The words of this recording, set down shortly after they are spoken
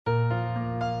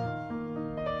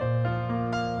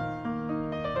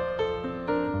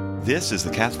This is the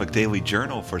Catholic Daily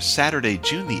Journal for Saturday,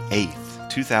 June the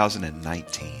 8th,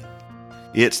 2019.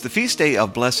 It's the feast day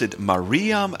of Blessed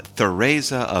Mariam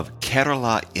Theresa of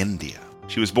Kerala, India.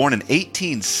 She was born in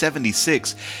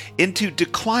 1876 into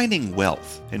declining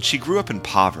wealth, and she grew up in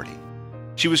poverty.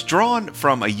 She was drawn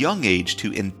from a young age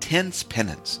to intense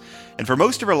penance, and for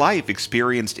most of her life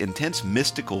experienced intense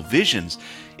mystical visions,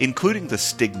 including the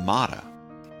stigmata.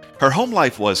 Her home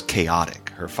life was chaotic.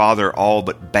 Her father all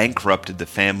but bankrupted the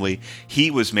family. He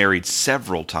was married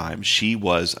several times. She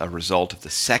was a result of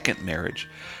the second marriage.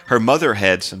 Her mother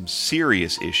had some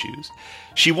serious issues.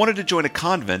 She wanted to join a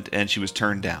convent, and she was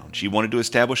turned down. She wanted to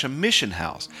establish a mission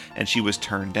house, and she was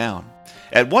turned down.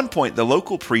 At one point, the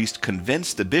local priest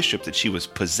convinced the bishop that she was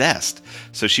possessed,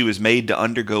 so she was made to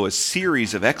undergo a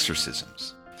series of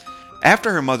exorcisms.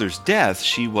 After her mother's death,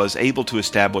 she was able to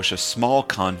establish a small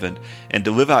convent and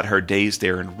to live out her days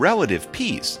there in relative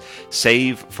peace,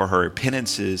 save for her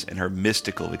penances and her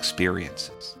mystical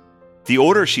experiences. The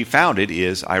order she founded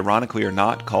is, ironically or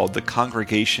not, called the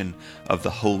Congregation of the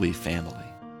Holy Family.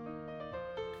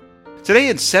 Today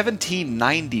in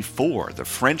 1794, the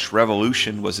French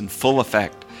Revolution was in full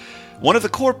effect, one of the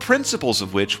core principles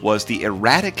of which was the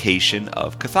eradication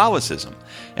of Catholicism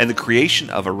and the creation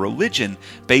of a religion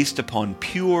based upon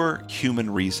pure human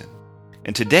reason.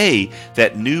 And today,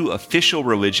 that new official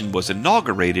religion was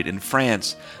inaugurated in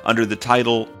France under the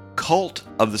title Cult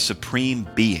of the Supreme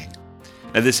Being.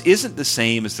 Now, this isn't the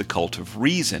same as the Cult of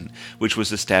Reason, which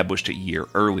was established a year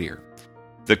earlier.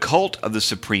 The Cult of the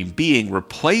Supreme Being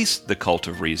replaced the Cult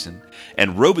of Reason,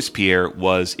 and Robespierre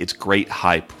was its great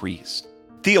high priest.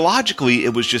 Theologically,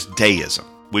 it was just deism,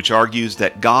 which argues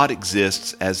that God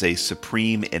exists as a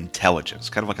supreme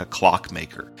intelligence, kind of like a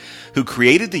clockmaker, who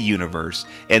created the universe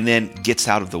and then gets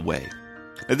out of the way.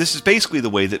 Now, this is basically the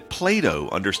way that Plato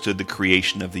understood the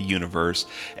creation of the universe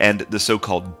and the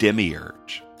so-called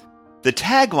demiurge. The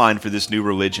tagline for this new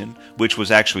religion, which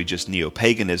was actually just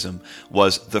neo-paganism,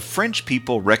 was "The French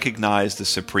people recognize the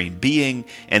supreme being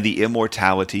and the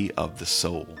immortality of the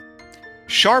soul."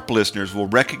 Sharp listeners will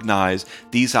recognize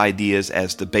these ideas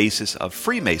as the basis of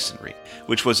Freemasonry,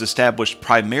 which was established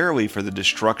primarily for the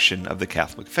destruction of the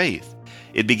Catholic faith.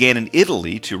 It began in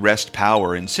Italy to wrest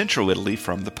power in central Italy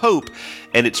from the Pope,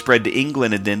 and it spread to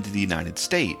England and then to the United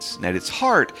States. And at its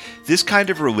heart, this kind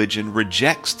of religion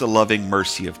rejects the loving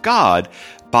mercy of God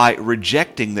by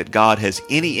rejecting that God has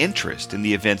any interest in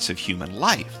the events of human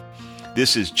life.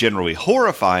 This is generally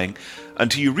horrifying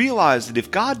until you realize that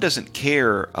if God doesn't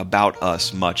care about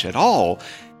us much at all,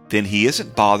 then He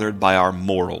isn't bothered by our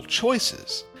moral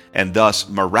choices, and thus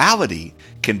morality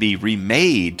can be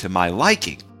remade to my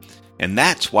liking. And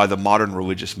that's why the modern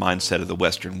religious mindset of the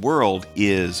Western world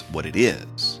is what it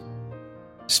is.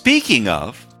 Speaking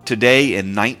of, today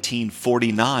in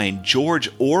 1949, George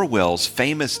Orwell's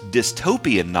famous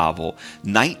dystopian novel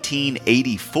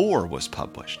 1984 was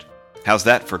published. How's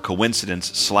that for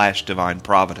coincidence/divine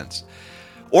providence?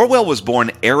 Orwell was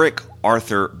born Eric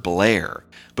Arthur Blair,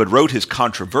 but wrote his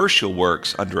controversial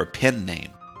works under a pen name.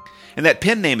 And that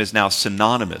pen name is now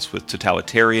synonymous with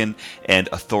totalitarian and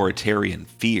authoritarian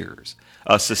fears.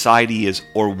 A society is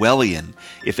Orwellian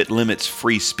if it limits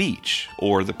free speech,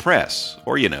 or the press,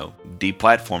 or,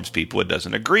 deplatforms people it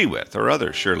doesn't agree with, or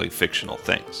other surely fictional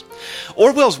things.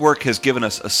 Orwell's work has given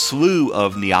us a slew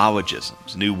of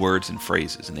neologisms, new words and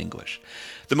phrases in English.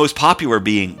 The most popular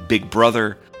being Big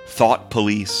Brother, Thought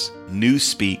Police,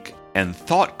 Newspeak, and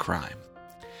Thought Crime.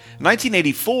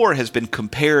 1984 has been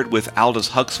compared with Aldous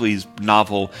Huxley's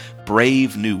novel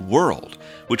Brave New World,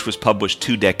 which was published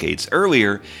 2 decades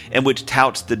earlier and which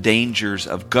touts the dangers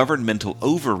of governmental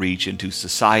overreach into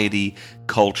society,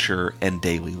 culture, and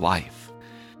daily life.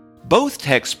 Both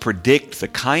texts predict the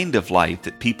kind of life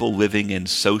that people living in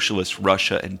socialist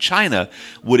Russia and China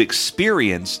would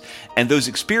experience, and those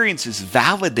experiences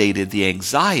validated the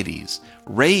anxieties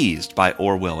raised by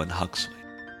Orwell and Huxley.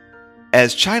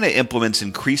 As China implements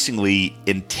increasingly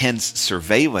intense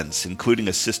surveillance, including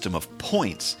a system of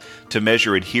points to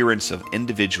measure adherence of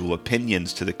individual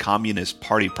opinions to the Communist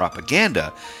Party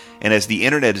propaganda, and as the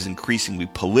internet is increasingly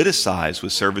politicized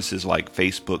with services like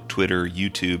Facebook, Twitter,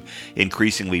 YouTube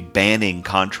increasingly banning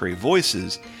contrary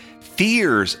voices,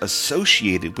 fears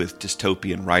associated with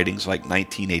dystopian writings like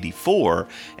 1984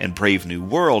 and Brave New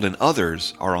World and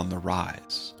others are on the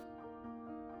rise.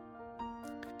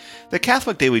 The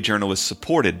Catholic Daily Journal is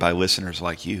supported by listeners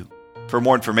like you. For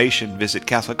more information, visit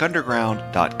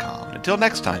CatholicUnderground.com. Until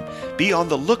next time, be on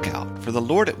the lookout for the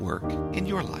Lord at work in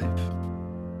your life.